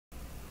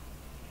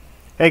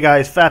Hey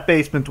guys, Fat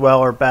Basement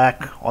Dweller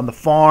back on the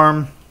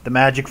farm, the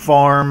magic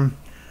farm,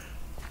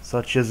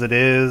 such as it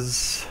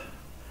is.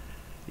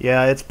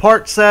 Yeah, it's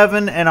part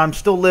 7 and I'm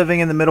still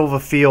living in the middle of a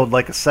field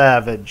like a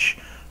savage.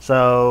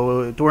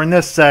 So during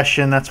this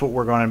session, that's what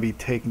we're going to be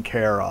taking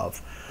care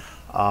of.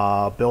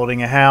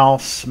 Building a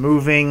house,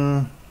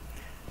 moving,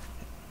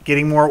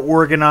 getting more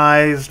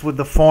organized with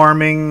the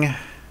farming,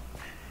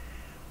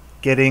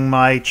 getting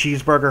my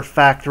cheeseburger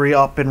factory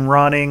up and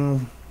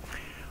running.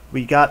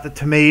 We got the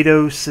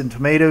tomatoes and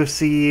tomato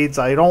seeds.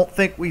 I don't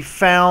think we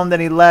found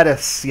any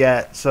lettuce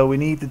yet, so we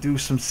need to do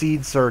some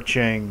seed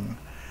searching.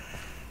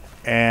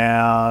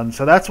 And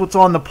so that's what's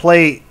on the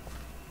plate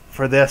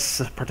for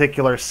this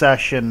particular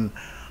session.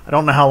 I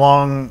don't know how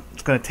long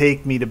it's going to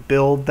take me to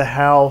build the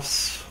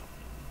house.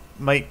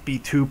 Might be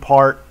 2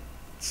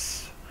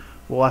 parts.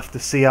 We'll have to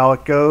see how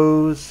it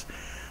goes.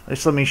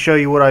 Just let me show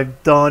you what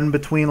I've done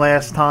between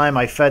last time.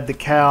 I fed the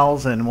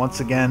cows, and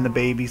once again the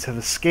babies have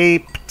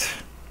escaped.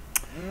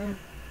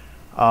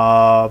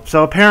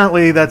 So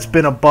apparently that's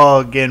been a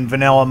bug in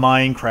vanilla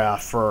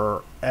Minecraft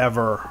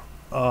forever.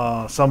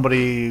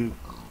 Somebody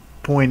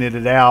pointed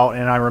it out,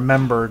 and I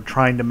remembered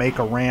trying to make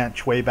a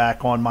ranch way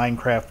back on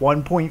Minecraft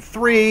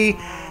 1.3,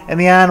 and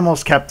the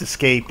animals kept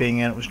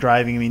escaping, and it was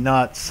driving me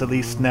nuts. At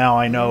least now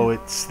I know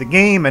it's the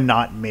game and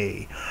not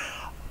me.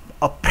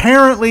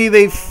 Apparently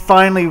they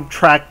finally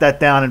tracked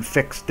that down and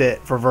fixed it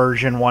for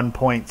version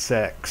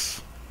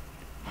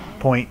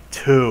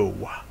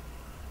 1.6.2.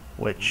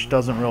 which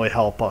doesn't really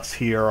help us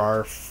here.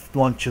 Our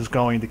lunch is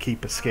going to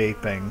keep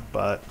escaping,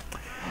 but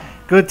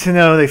good to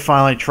know they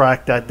finally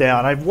tracked that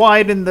down. I've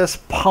widened this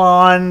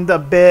pond a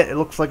bit. It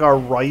looks like our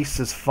rice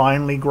is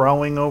finally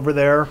growing over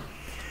there,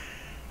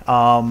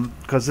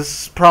 because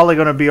this is probably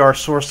going to be our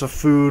source of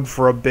food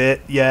for a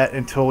bit yet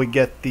until we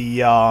get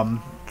the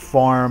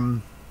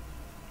farm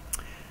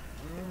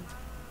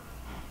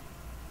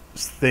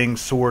thing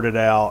sorted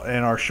out,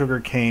 and our sugar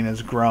cane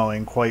is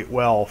growing quite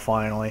well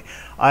finally.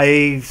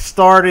 I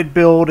started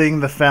building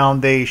the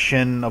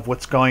foundation of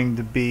what's going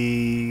to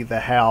be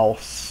the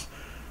house.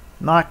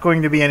 Not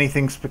going to be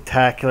anything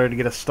spectacular to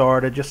get us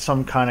started, just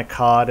some kind of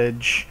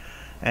cottage,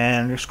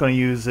 and I'm just going to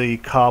use the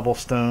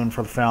cobblestone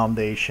for the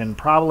foundation,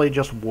 probably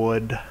just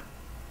wood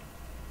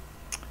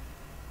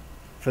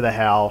for the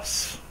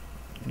house.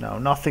 You know,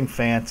 nothing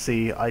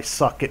fancy. I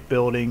suck at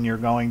building. You're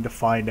going to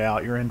find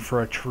out. You're in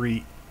for a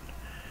treat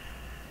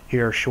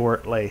here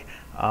shortly.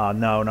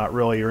 No, not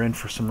really. You're in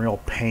for some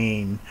real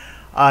pain.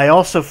 I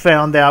also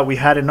found out we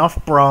had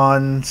enough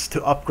bronze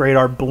to upgrade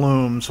our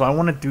bloom, so I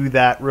want to do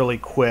that really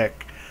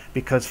quick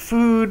because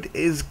food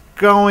is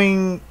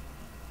going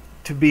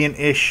to be an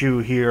issue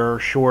here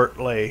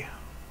shortly,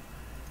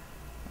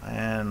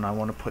 and I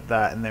want to put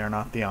that in there,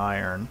 not the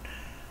iron.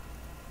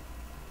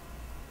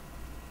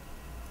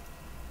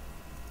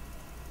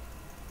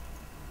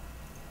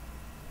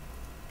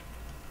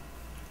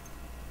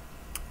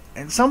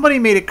 And somebody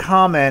made a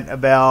comment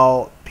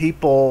about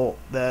people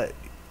that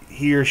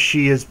he or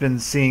she has been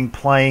seeing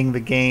playing the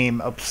game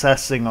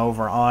obsessing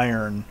over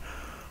iron.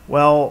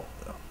 Well,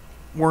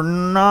 we're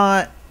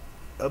not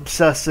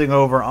obsessing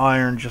over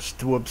iron just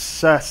to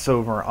obsess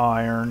over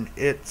iron.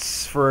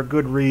 It's for a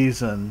good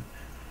reason,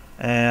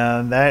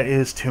 and that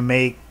is to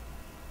make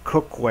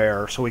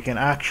cookware so we can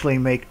actually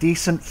make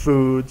decent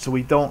food, so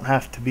we don't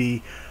have to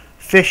be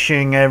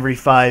fishing every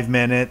 5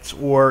 minutes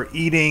or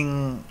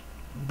eating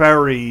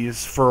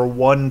berries for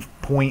 1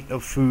 point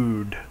of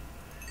food.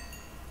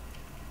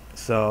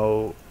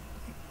 So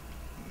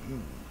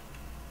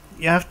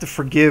you have to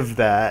forgive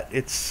that.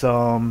 It's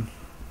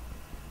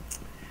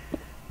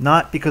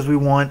not because we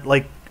want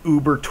like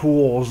uber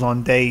tools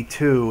on day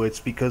 2. It's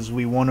because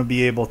we want to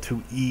be able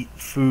to eat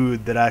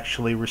food that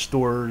actually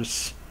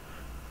restores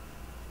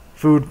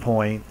food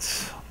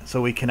points,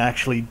 so we can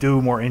actually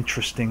do more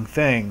interesting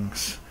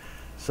things.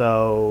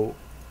 So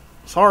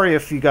sorry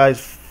if you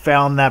guys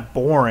found that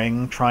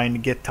boring trying to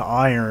get to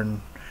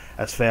iron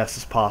as fast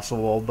as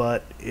possible,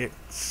 but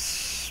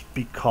it's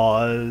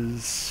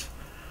because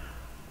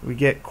we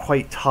get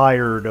quite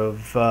tired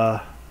of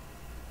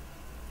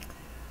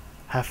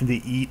having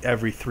to eat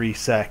every 3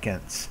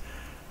 seconds.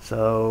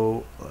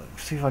 So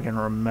let's see if I can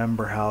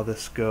remember how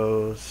this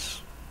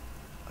goes.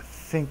 I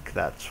think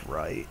that's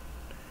right.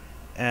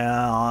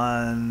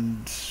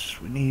 And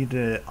we need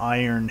an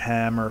iron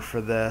hammer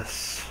for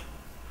this.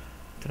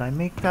 Did I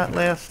make that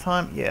last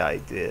time? Yeah, I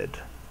did.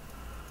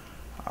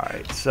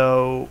 Alright,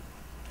 so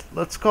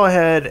let's go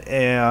ahead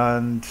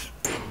and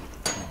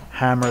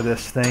hammer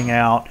this thing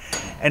out.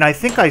 And I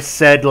think I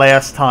said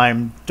last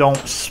time, don't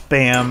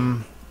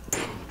spam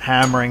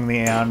hammering the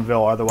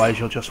anvil, otherwise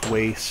you'll just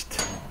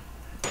waste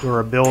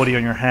durability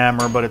on your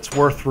hammer, but it's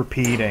worth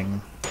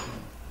repeating.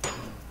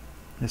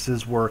 This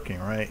is working,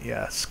 right?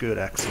 Yes, good,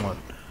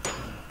 excellent.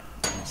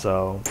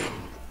 So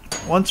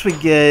once we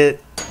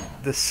get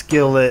the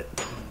skillet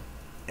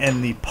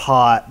and the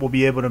pot, we'll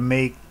be able to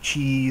make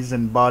cheese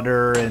and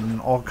butter and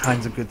all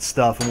kinds of good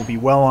stuff, and we'll be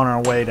well on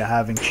our way to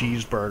having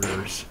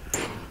cheeseburgers,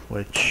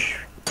 which,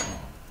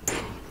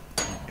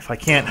 if I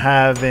can't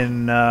have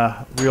in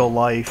real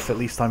life, at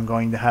least I'm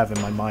going to have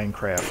in my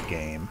Minecraft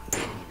game.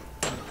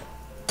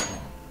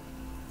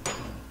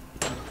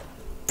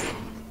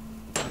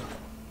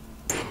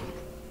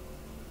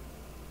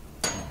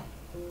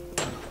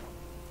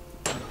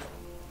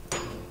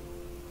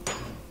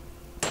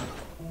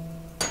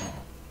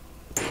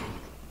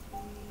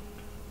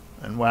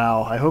 And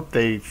wow, I hope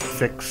they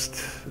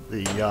fixed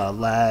the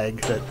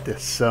lag that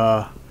this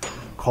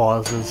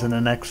causes in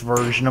the next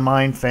version of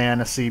Mine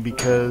Fantasy,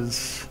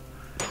 because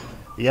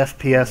the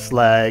FPS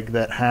lag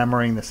that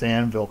hammering this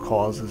anvil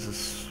causes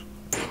is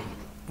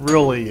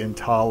really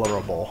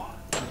intolerable.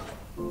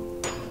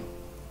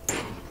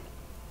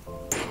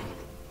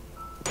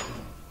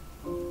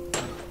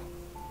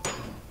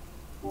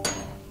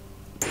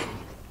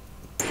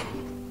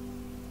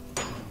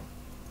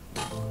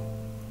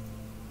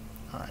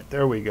 Alright,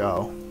 there we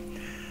go.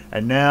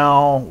 And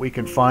now we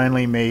can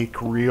finally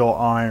make real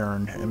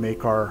iron and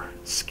make our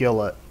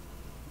skillet.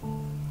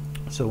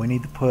 So we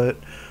need to put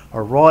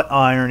a wrought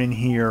iron in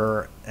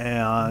here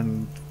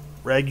and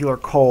regular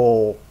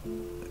coal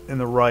in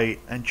the right,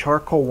 and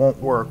charcoal won't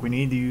work. We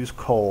need to use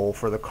coal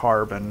for the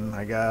carbon,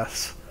 I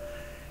guess.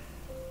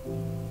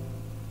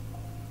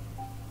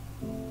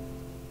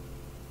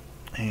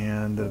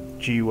 And the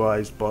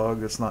GUI's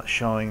bug, it's not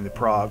showing the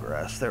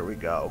progress. There we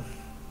go.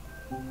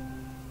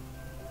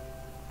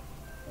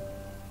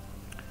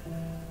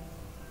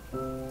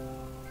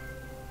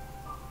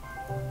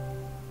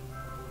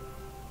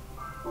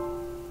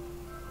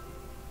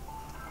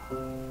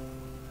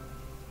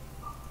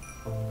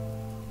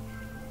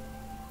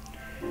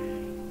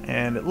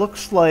 And it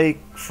looks like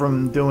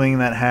from doing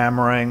that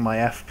hammering, my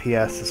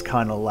FPS is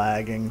kind of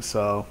lagging,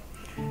 so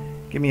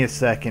give me a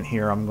second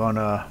here. I'm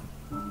gonna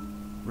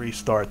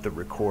restart the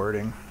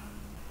recording.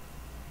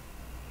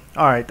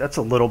 Alright, that's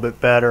a little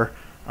bit better.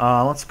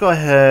 Let's go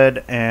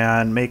ahead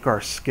and make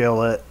our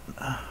skillet.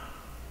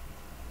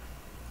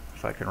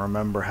 If I can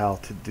remember how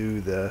to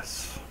do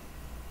this.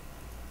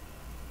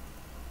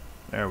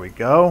 There we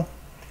go.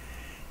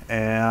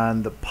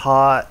 And the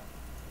pot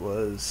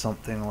was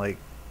something like,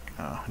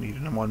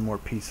 needed one more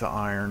piece of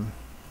iron.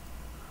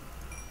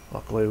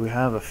 Luckily we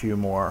have a few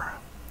more.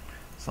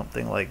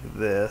 Something like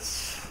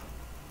this.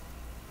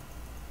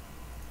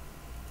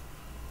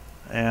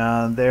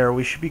 And there,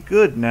 we should be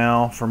good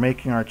now for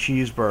making our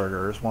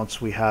cheeseburgers once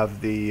we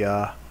have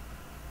the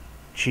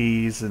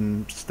cheese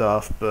and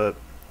stuff. But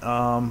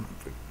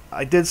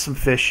I did some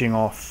fishing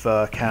off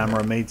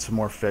camera, made some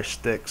more fish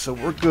sticks, so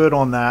we're good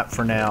on that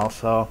for now.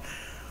 So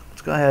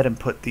let's go ahead and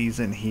put these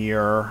in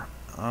here.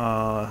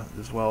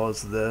 As well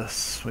as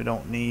this. We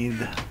don't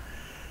need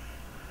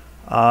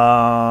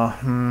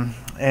and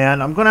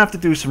I'm gonna have to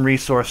do some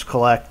resource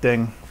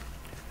collecting,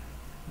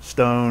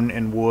 stone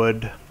and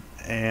wood,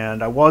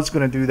 and I was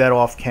gonna do that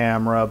off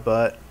camera,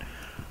 but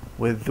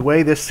with the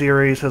way this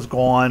series has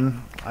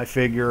gone, I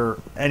figure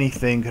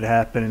anything could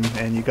happen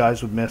and you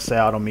guys would miss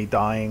out on me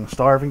dying,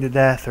 starving to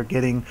death, or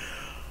getting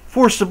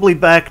forcibly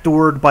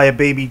backdoored by a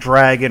baby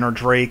dragon or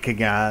drake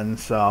again.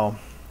 So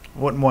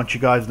wouldn't want you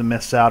guys to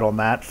miss out on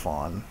that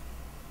fun.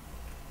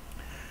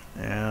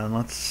 And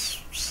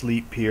let's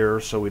sleep here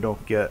so we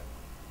don't get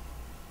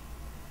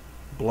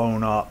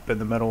blown up in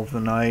the middle of the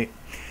night.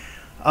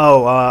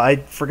 Oh, I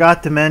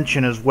forgot to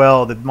mention as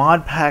well, the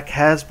mod pack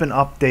has been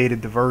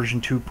updated to version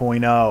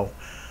 2.0.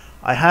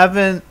 I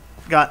haven't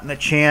gotten a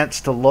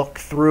chance to look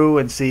through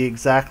and see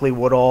exactly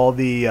what all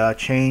the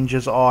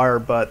changes are,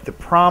 but the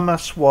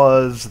promise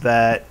was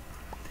that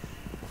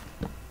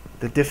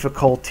the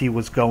difficulty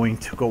was going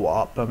to go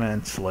up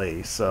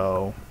immensely,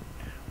 so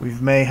we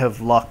may have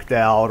lucked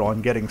out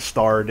on getting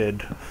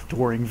started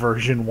during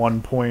version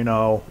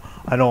 1.0.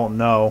 I don't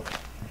know,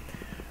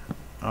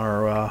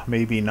 or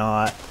maybe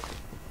not.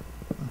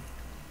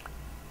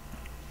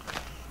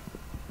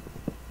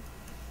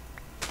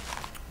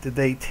 Did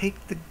they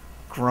take the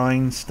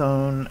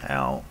grindstone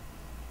out?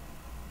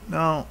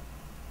 No,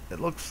 it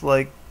looks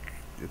like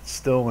it's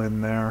still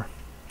in there.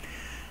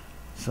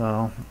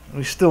 So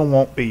we still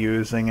won't be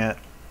using it,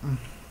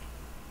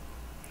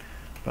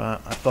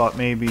 but I thought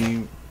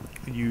maybe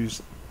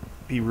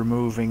be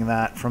removing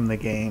that from the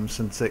game,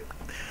 since it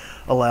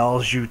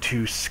allows you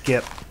to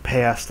skip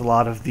past a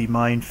lot of the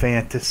Mine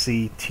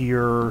Fantasy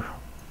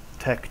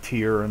tech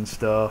tier and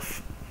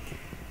stuff.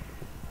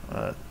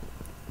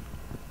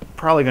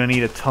 Probably gonna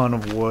need a ton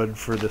of wood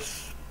for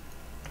this.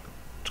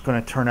 It's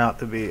gonna turn out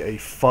to be a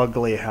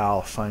fugly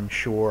house, I'm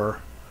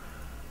sure,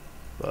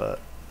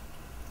 but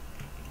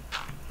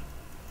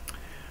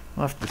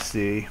we'll have to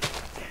see.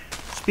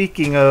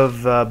 Speaking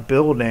of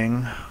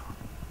building,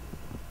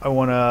 I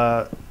want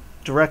to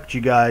direct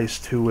you guys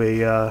to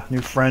a new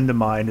friend of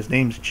mine. His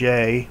name's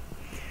Jay.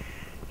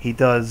 He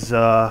does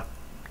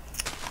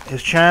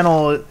his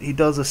channel. He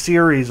does a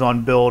series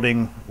on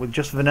building with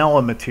just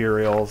vanilla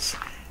materials,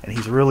 and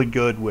he's really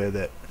good with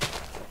it.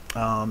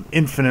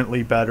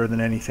 Infinitely better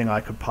than anything I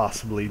could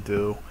possibly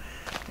do.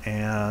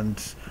 And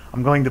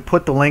I'm going to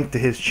put the link to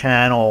his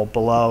channel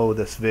below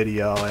this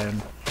video,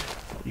 and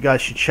you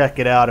guys should check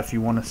it out if you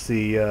want to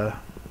see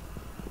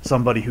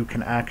somebody who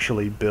can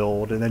actually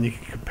build, and then you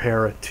can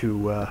compare it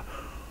to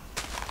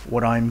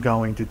what I'm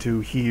going to do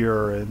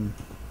here. And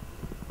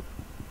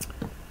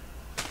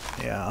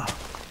yeah.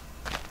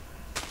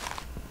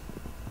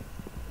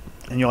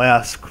 And you'll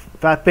ask,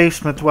 Fat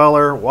Basement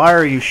Dweller, why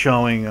are you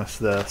showing us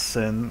this?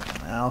 And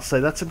I'll say,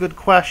 that's a good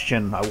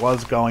question. I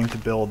was going to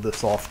build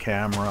this off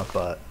camera,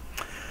 but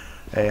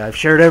hey, I've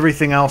shared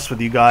everything else with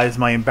you guys.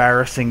 My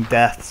embarrassing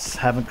deaths,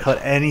 haven't cut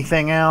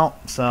anything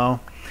out, so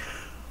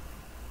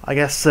I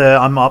guess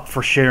I'm up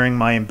for sharing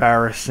my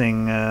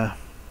embarrassing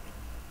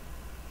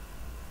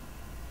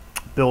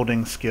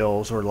building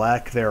skills, or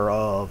lack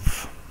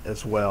thereof,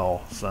 as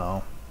well.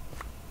 So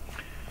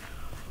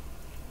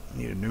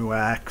need a new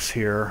axe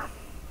here.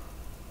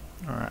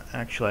 Alright,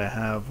 actually I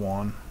have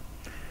one,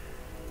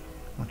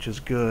 which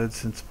is good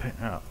since...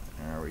 oh,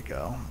 there we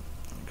go.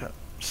 Got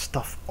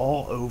stuff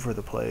all over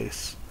the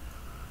place.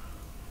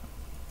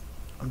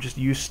 I'm just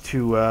used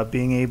to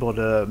being able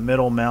to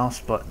middle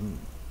mouse button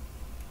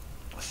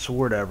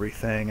sort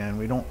everything, and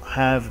we don't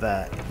have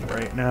that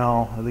right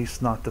now, at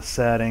least not the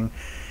setting.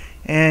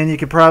 And you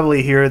could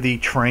probably hear the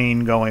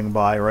train going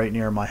by right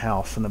near my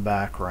house in the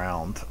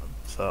background.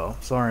 So,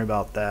 sorry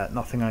about that.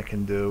 Nothing I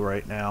can do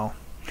right now.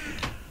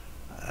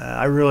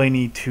 I really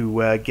need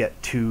to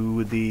get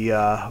to the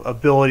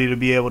ability to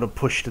be able to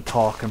push to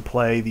talk and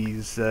play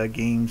these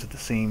games at the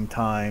same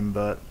time,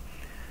 but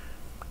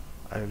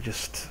I've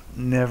just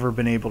never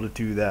been able to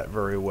do that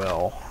very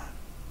well.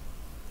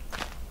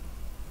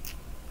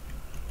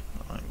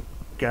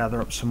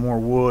 Gather up some more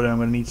wood. I'm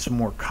going to need some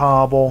more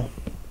cobble.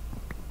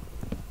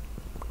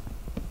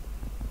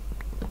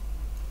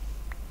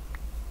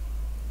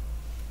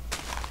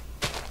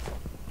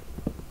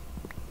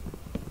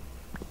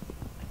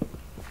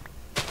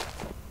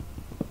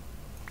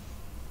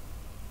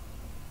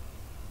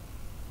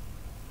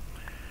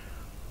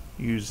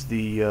 Use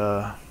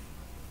the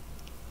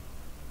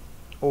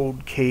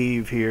old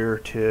cave here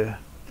to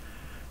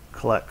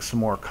collect some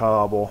more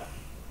cobble.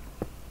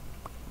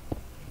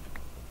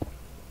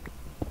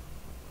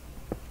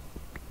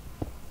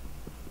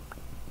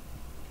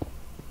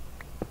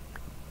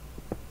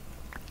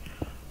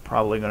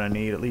 Probably going to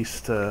need at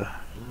least a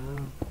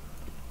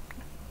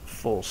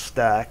full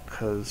stack,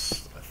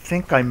 because I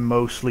think I'm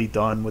mostly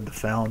done with the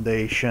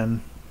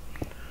foundation.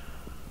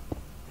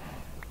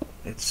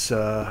 It's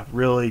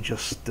really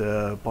just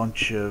a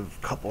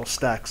couple of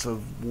stacks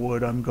of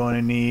wood I'm going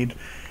to need.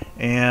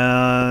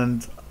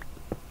 And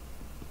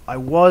I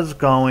was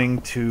going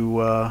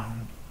to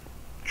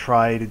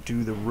try to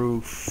do the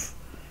roof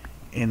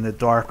in the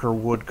darker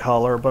wood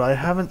color, but I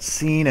haven't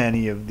seen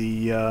any of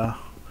the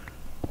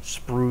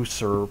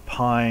spruce or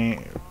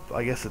pine,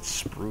 I guess it's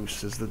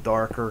spruce is the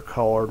darker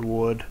colored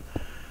wood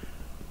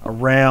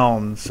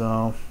around,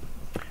 so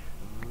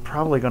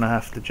probably gonna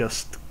have to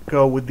just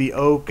go with the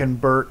oak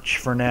and birch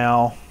for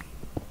now,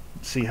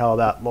 see how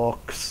that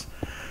looks.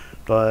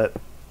 But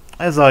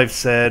as I've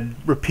said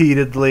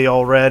repeatedly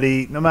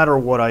already, no matter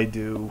what I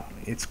do,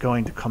 it's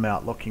going to come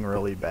out looking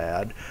really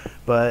bad.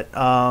 But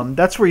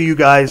that's where you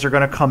guys are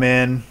going to come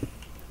in,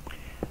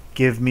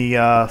 give me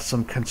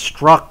some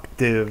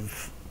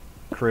constructive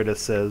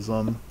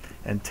criticism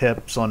and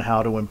tips on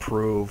how to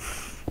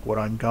improve what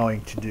I'm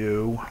going to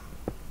do.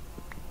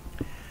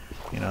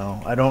 You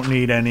know, I don't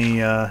need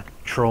any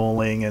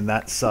trolling, and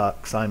that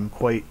sucks. I'm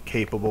quite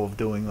capable of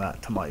doing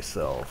that to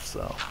myself.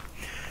 So,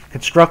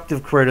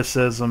 constructive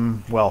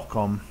criticism,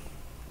 welcome.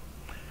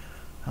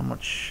 How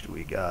much do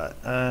we got?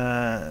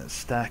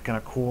 Stack and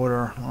a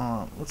quarter.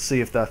 Let's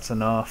see if that's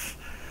enough,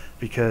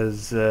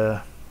 because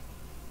I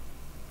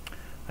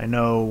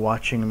know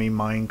watching me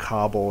mine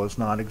cobble is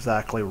not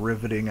exactly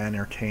riveting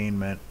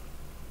entertainment.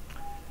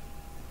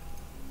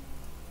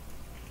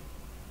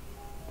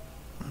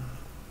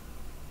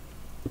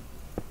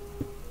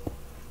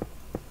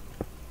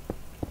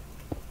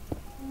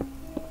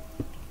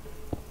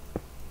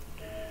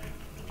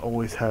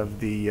 Always have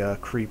the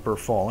creeper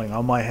falling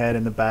on my head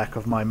in the back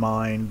of my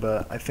mind,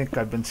 but I think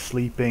I've been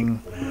sleeping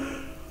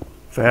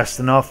fast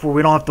enough where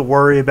we don't have to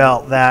worry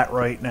about that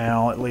right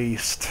now, at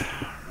least.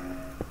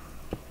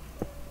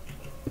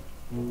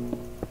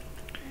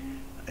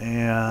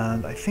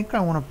 And I think I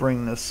want to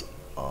bring this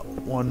up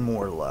one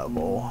more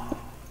level.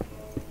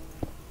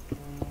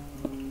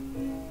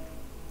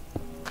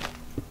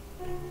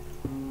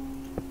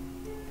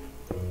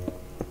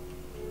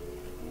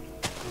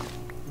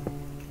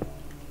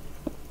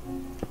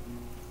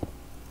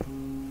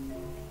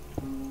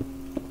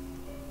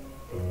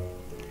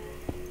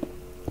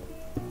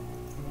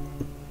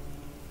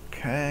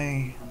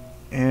 Okay,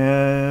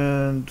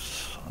 and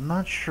I'm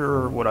not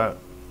sure what I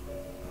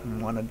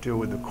want to do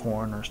with the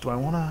corners. Do I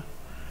want to...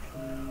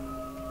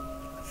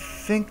 I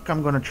think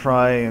I'm going to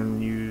try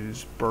and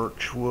use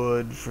birch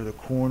wood for the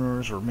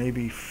corners, or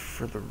maybe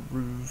for the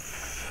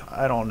roof.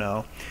 I don't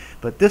know.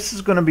 But this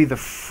is going to be the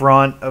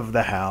front of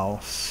the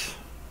house.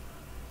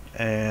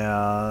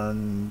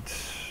 And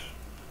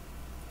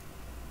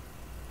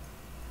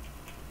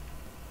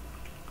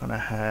I'm going to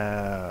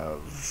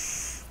have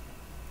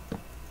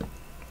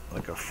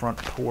like a front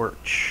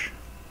porch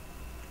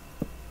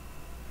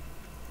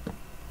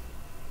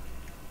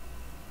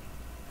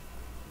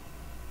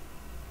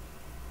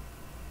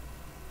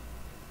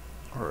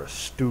or a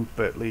stoop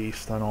at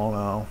least, I don't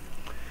know.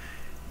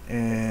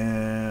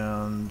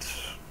 And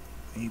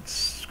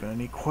it's gonna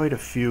need quite a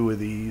few of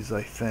these,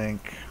 I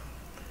think,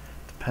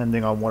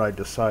 depending on what I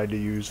decide to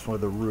use for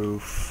the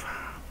roof.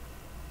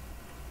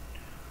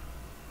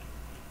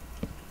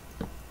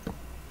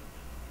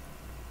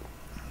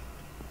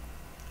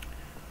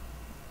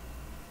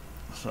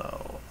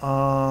 So,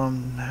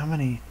 how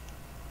many?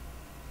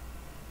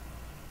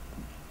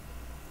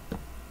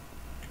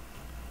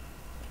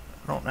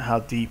 I don't know how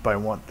deep I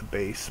want the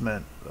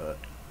basement, but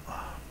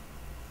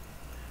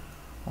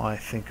while I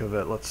think of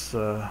it, let's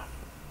throw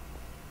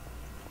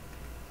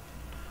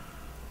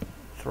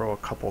a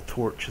couple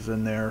torches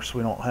in there so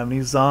we don't have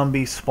any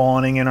zombies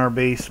spawning in our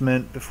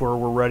basement before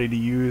we're ready to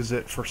use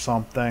it for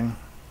something.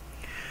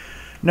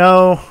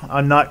 No,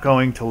 I'm not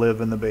going to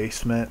live in the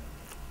basement.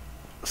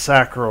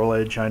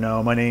 Sacrilege, I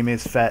know. My name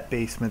is Fat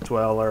Basement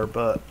Dweller,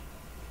 but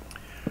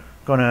I'm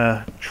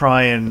gonna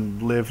try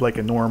and live like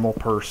a normal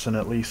person,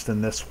 at least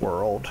in this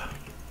world,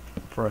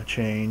 for a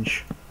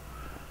change.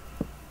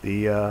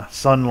 The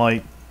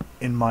sunlight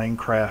in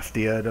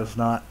Minecraft does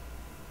not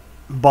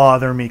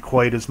bother me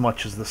quite as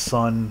much as the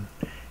sun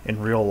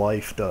in real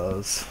life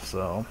does,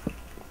 so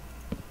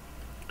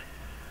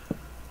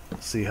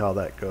see how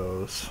that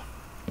goes.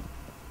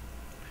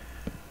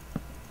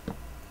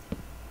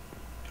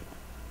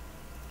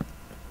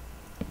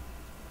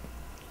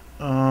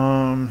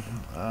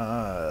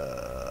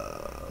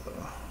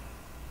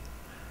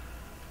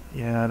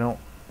 Yeah, I don't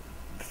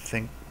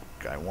think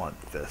I want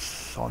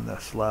this on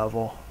this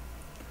level.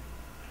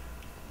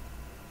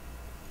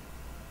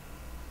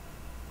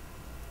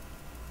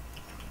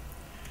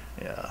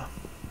 Yeah.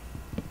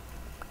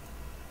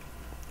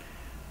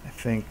 I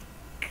think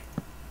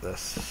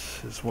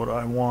this is what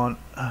I want.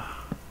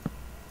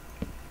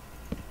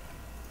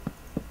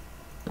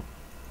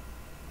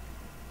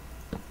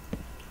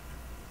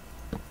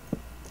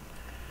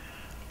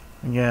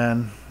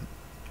 Again,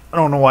 I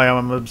don't know why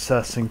I'm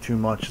obsessing too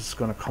much. It's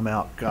going to come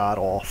out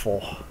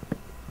god-awful.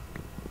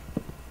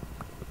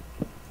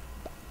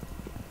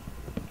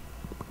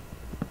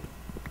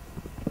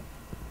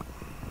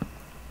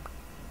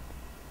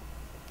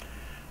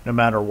 No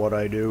matter what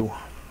I do.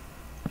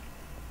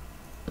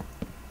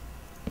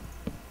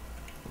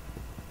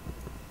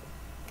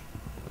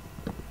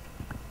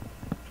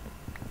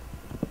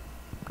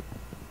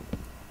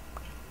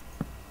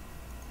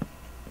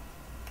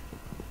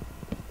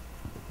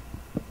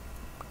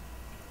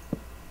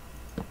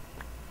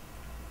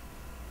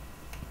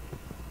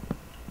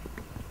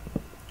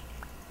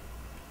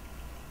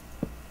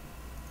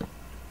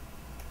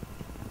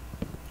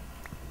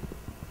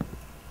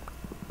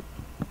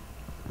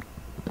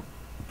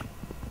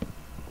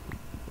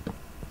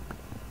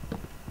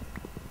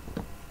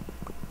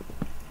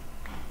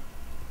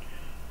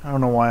 I don't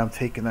know why I'm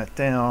taking that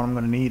down. I'm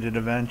going to need it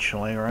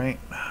eventually, right?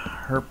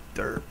 Herp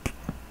derp.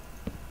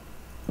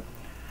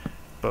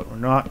 But we're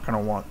not going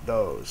to want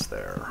those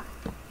there.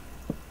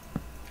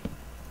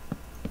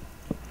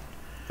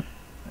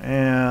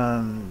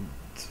 And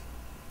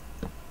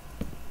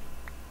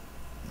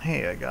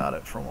hey, I got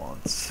it for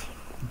once.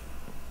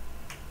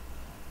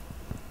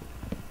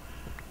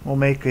 We'll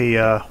make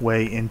a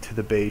way into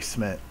the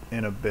basement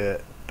in a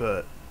bit,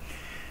 but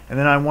and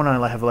then I want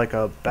to have like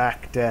a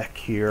back deck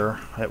here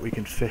that we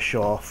can fish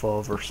off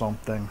of or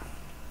something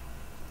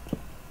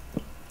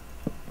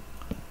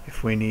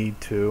if we need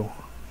to.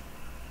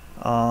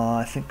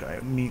 I think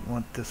I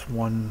want this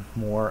one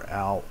more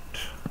out,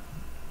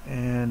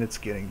 and it's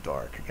getting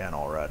dark again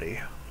already.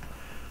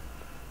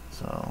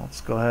 So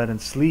let's go ahead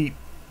and sleep.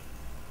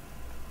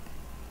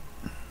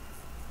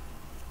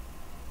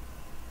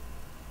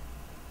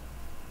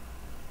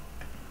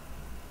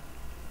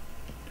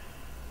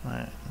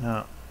 Alright,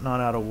 no,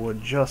 not out of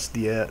wood just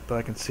yet, but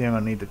I can see I'm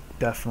going to need to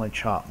definitely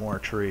chop more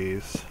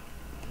trees.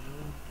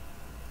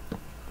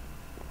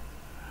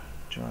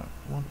 Do I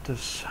want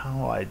this?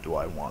 How do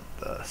I want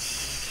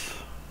this?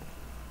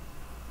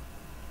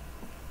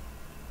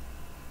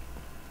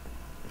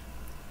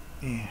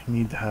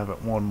 Need to have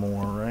it one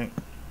more, right?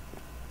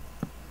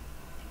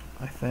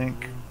 I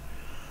think.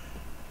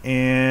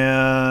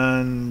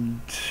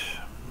 And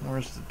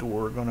where's the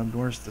door gonna?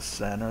 Where's the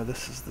center?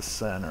 This is the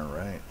center,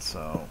 right?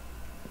 So.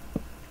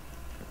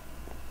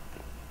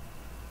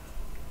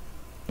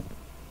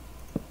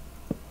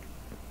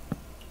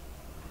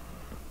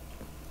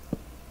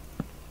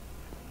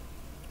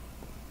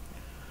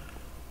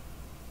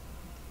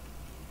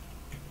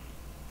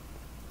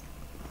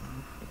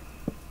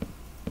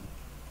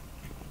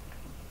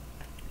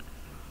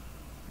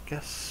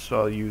 Guess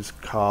I'll use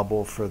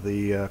cobble for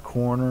the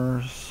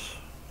corners.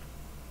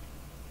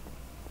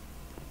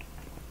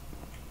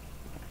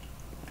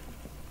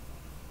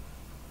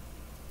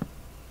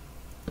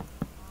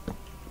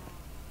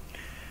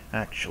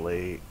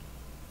 Actually,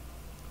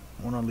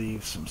 I want to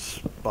leave some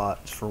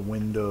spots for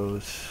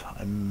windows.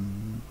 I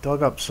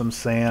dug up some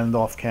sand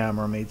off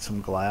camera, made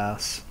some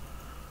glass.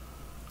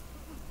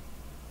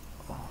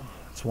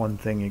 That's one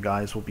thing you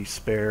guys will be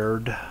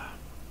spared.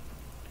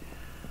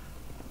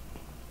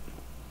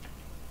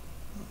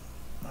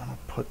 I'll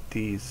put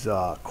these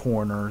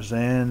corners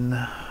in.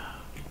 I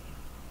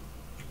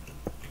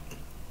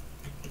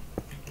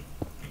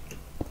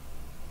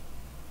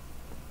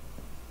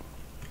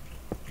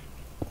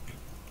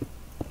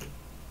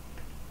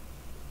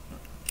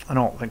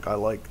don't think I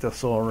like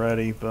this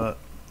already, but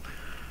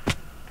I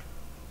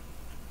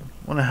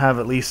want to have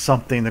at least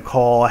something to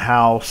call a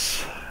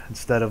house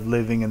instead of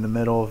living in the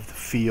middle of the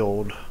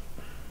field.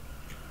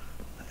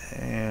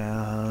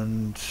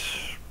 And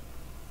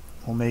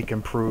we'll make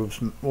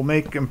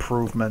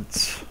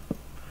improvements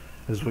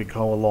as we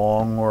go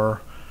along,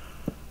 or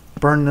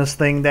burn this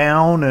thing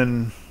down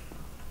and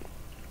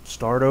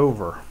start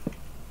over.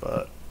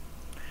 But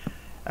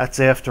that's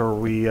after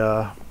we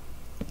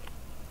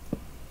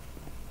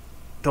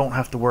don't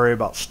have to worry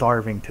about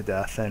starving to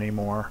death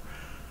anymore.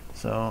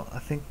 So I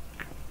think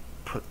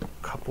put a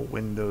couple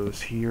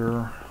windows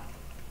here.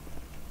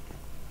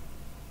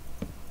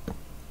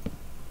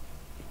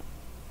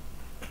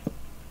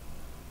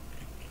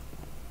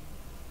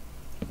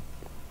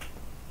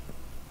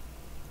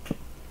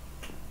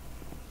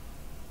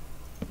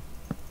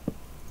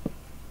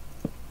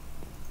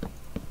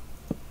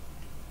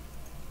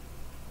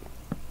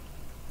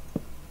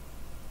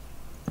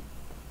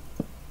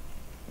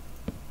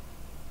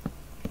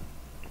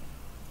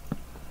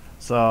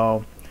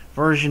 So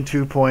version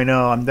 2.0,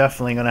 I'm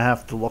definitely going to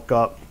have to look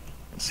up,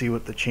 see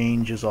what the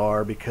changes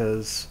are,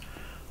 because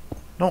I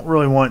don't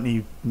really want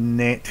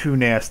any too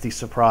nasty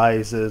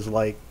surprises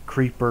like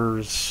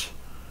creepers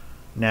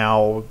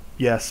now,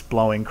 yes,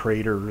 blowing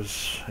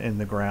craters in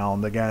the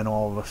ground again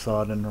all of a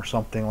sudden or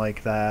something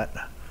like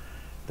that.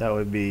 That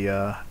would be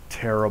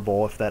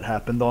terrible if that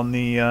happened on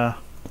the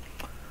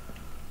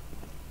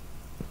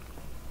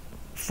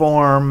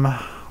farm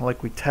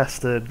like we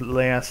tested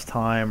last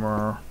time,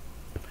 or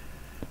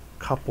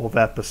couple of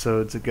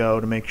episodes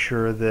ago, to make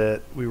sure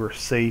that we were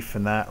safe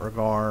in that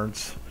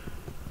regards.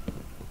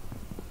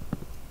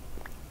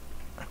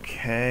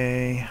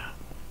 Okay.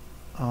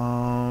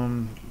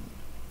 There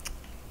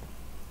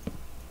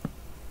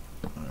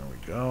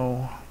we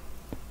go.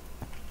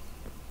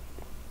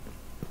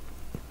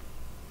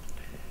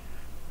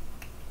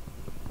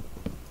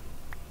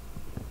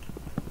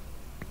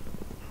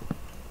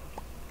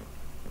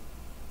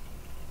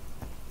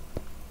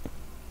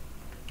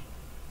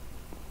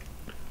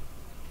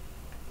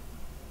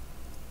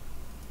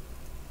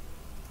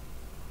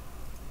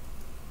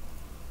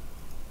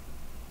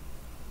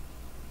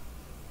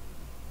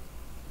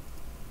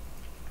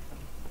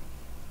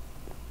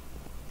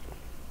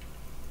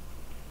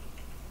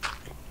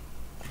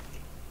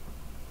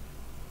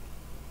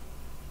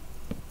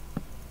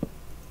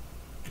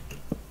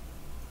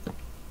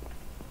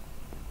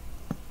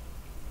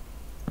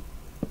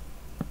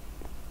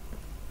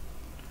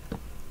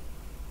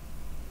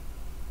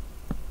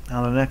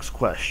 Now the next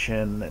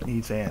question that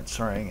needs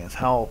answering is,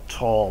 how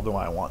tall do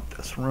I want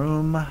this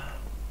room? I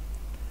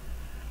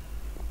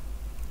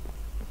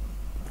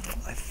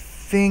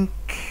think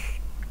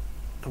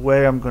the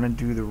way I'm going to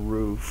do the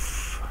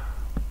roof,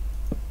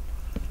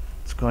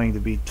 it's going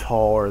to be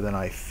taller than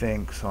I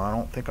think, so I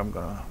don't think I'm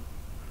going to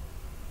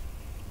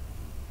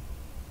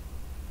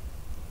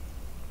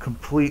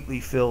completely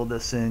fill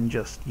this in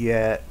just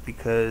yet,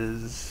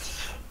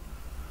 because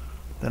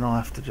then I'll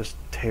have to just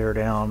tear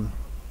down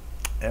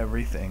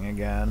everything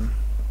again,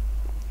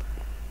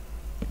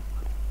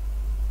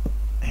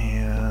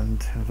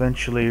 and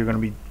eventually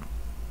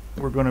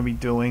we're going to be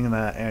doing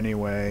that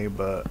anyway.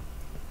 But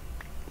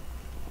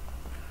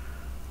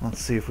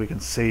let's see if we can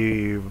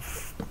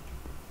save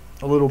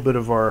a little bit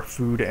of our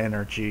food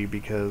energy,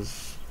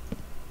 because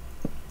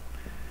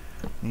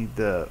we need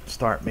to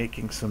start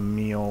making some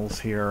meals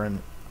here.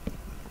 And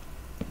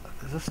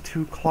is this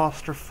too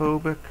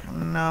claustrophobic?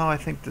 No, I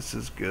think this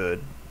is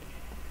good.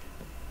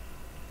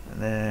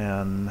 And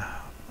then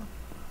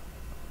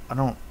I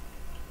don't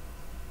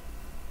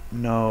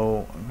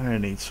know, I'm going to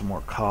need some more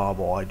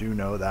cobble, I do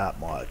know that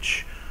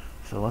much.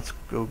 So let's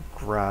go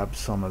grab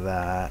some of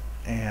that.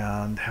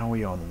 And how are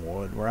we on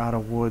wood? We're out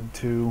of wood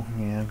too.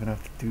 Yeah, I'm going to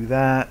have to do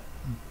that.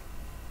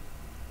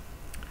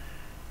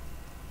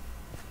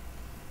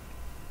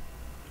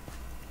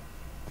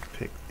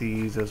 Pick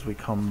these as we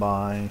come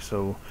by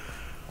so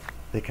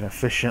they can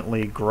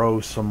efficiently grow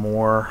some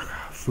more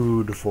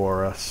food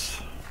for us.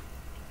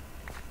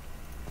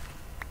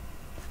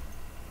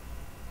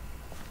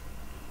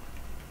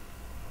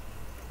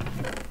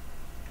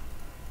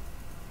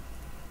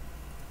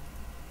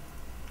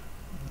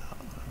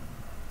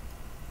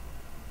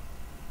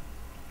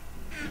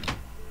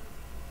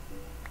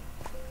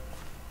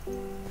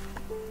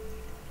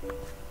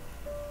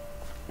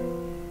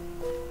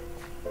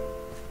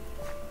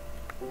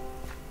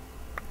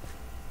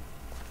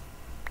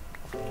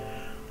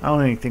 I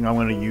don't even think I'm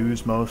going to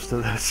use most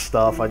of this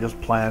stuff. I just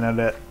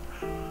planted it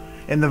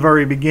in the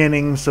very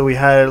beginning, so we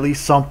had at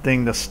least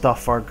something to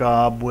stuff our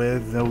gob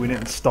with, though we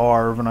didn't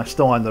starve, and I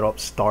still ended up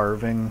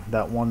starving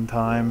that one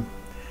time,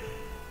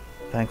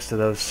 thanks to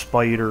those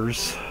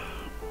spiders,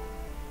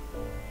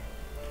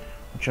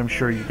 which I'm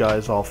sure you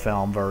guys all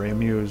found very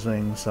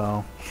amusing.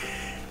 So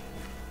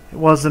It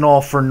wasn't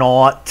all for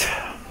naught.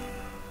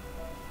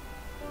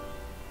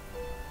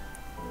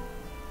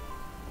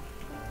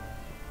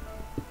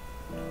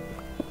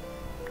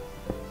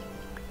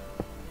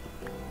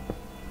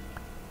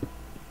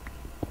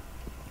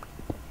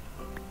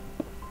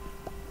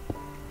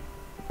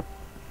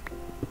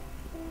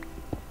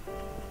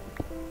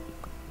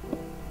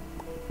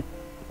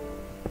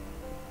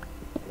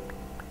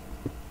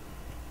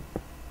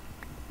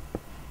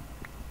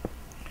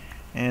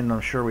 And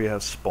I'm sure we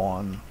have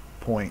spawn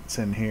points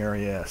in here.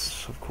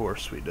 Yes, of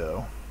course we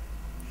do.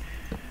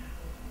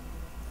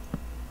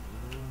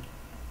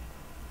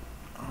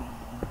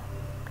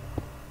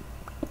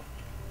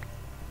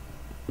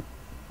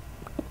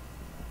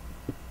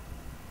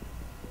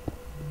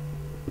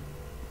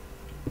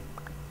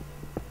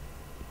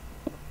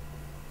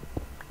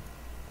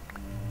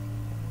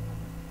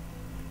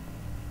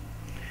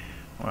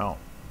 Well,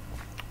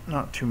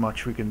 not too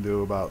much we can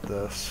do about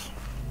this.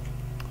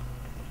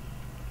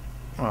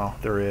 Well,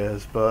 there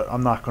is, but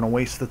I'm not going to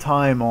waste the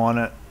time on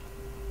it.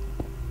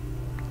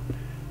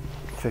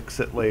 Fix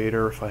it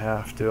later if I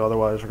have to.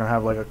 Otherwise, we're going to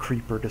have like a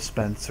creeper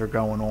dispenser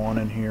going on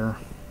in here.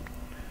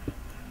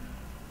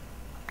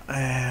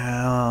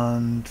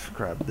 And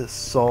grab this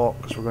salt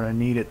because we're going to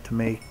need it to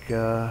make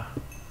either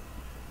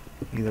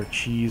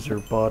cheese or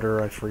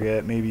butter. I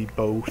forget, maybe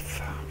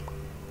both.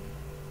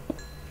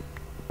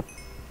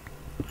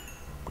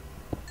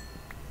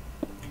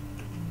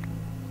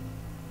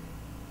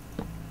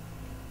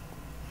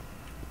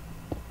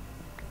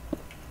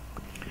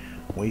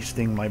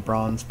 Wasting my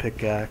bronze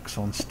pickaxe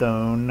on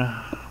stone.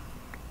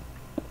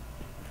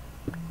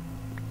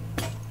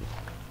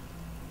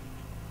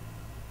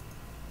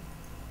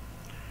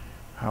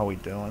 How are we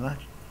doing? That,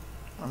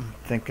 I'm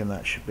thinking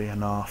that should be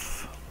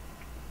enough.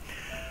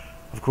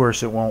 Of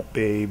course it won't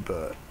be,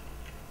 but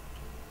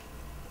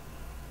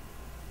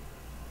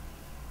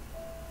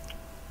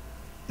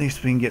at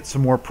least we can get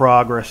some more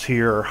progress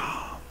here.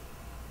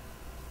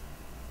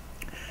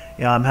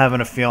 Yeah, I'm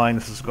having a feeling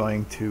this is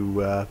going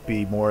to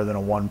be more than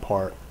a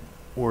one-part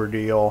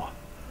ordeal.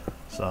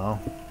 So,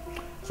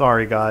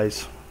 sorry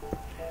guys.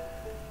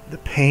 The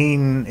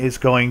pain is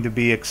going to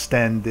be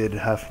extended,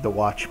 having to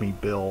watch me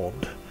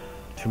build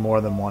to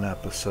more than one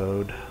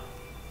episode.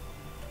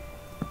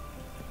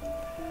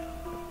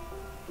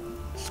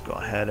 Let's go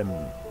ahead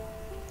and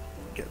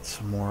get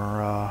some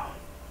more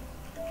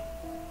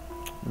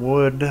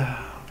wood.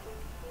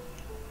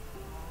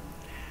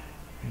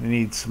 We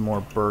need some more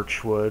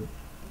birch wood.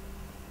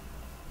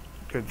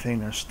 Good thing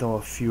there's still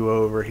a few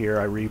over here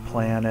I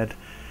replanted.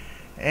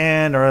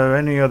 And are there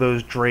any of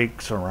those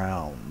drakes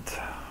around?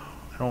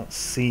 I don't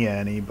see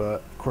any,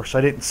 but of course I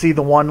didn't see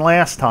the one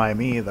last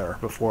time either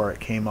before it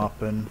came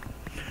up and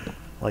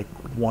like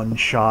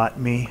one-shot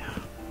me.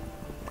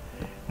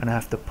 I'm gonna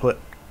have to put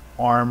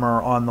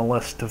armor on the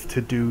list of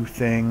to-do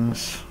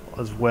things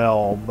as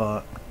well,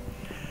 but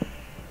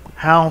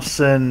house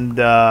and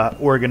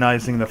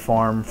organizing the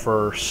farm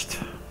first.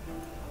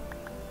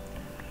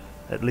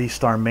 At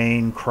least our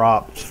main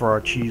crops for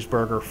our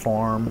cheeseburger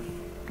farm.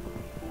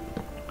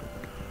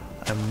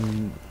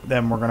 And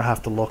then we're going to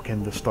have to look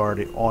into start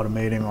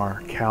automating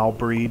our cow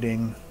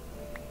breeding.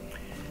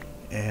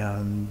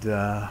 And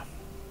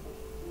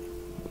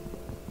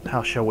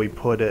how shall we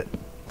put it?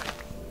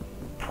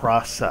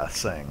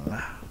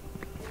 Processing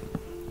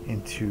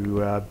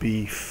into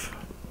beef.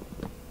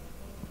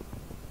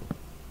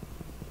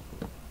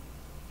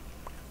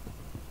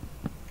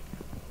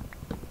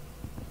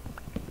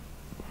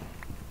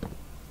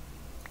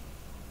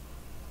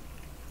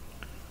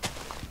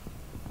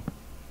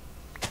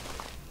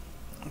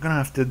 Gonna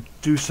have to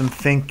do some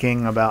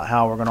thinking about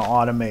how we're gonna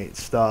automate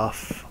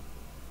stuff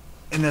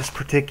in this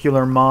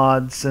particular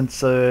mod,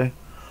 since a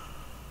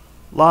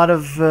lot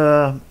of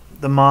the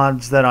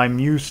mods that I'm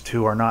used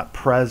to are not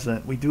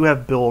present. We do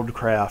have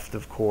buildcraft,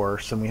 of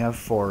course, and we have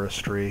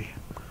forestry.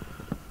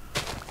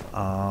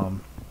 The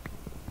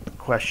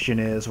question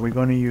is, are we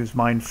going to use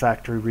Mine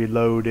Factory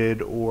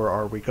Reloaded, or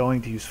are we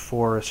going to use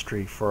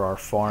forestry for our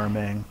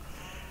farming?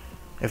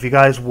 If you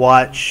guys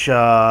watch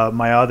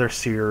my other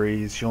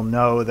series, you'll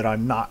know that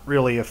I'm not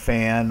really a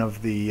fan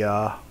of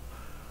the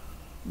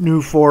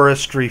new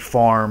forestry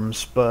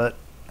farms, but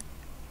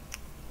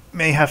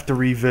may have to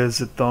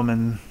revisit them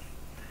and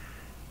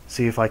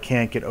see if I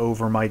can't get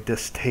over my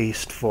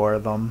distaste for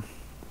them.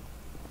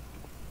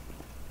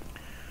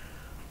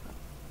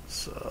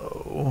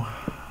 So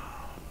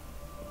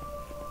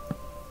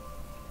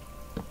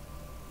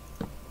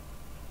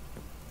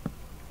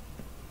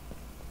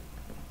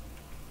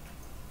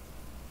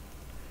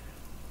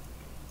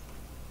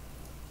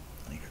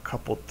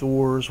couple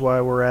doors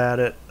while we're at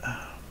it.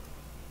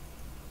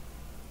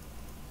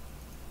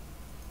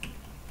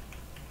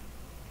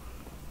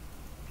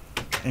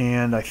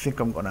 And I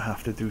think I'm going to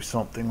have to do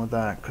something with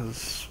that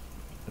because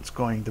it's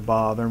going to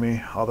bother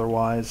me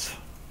otherwise.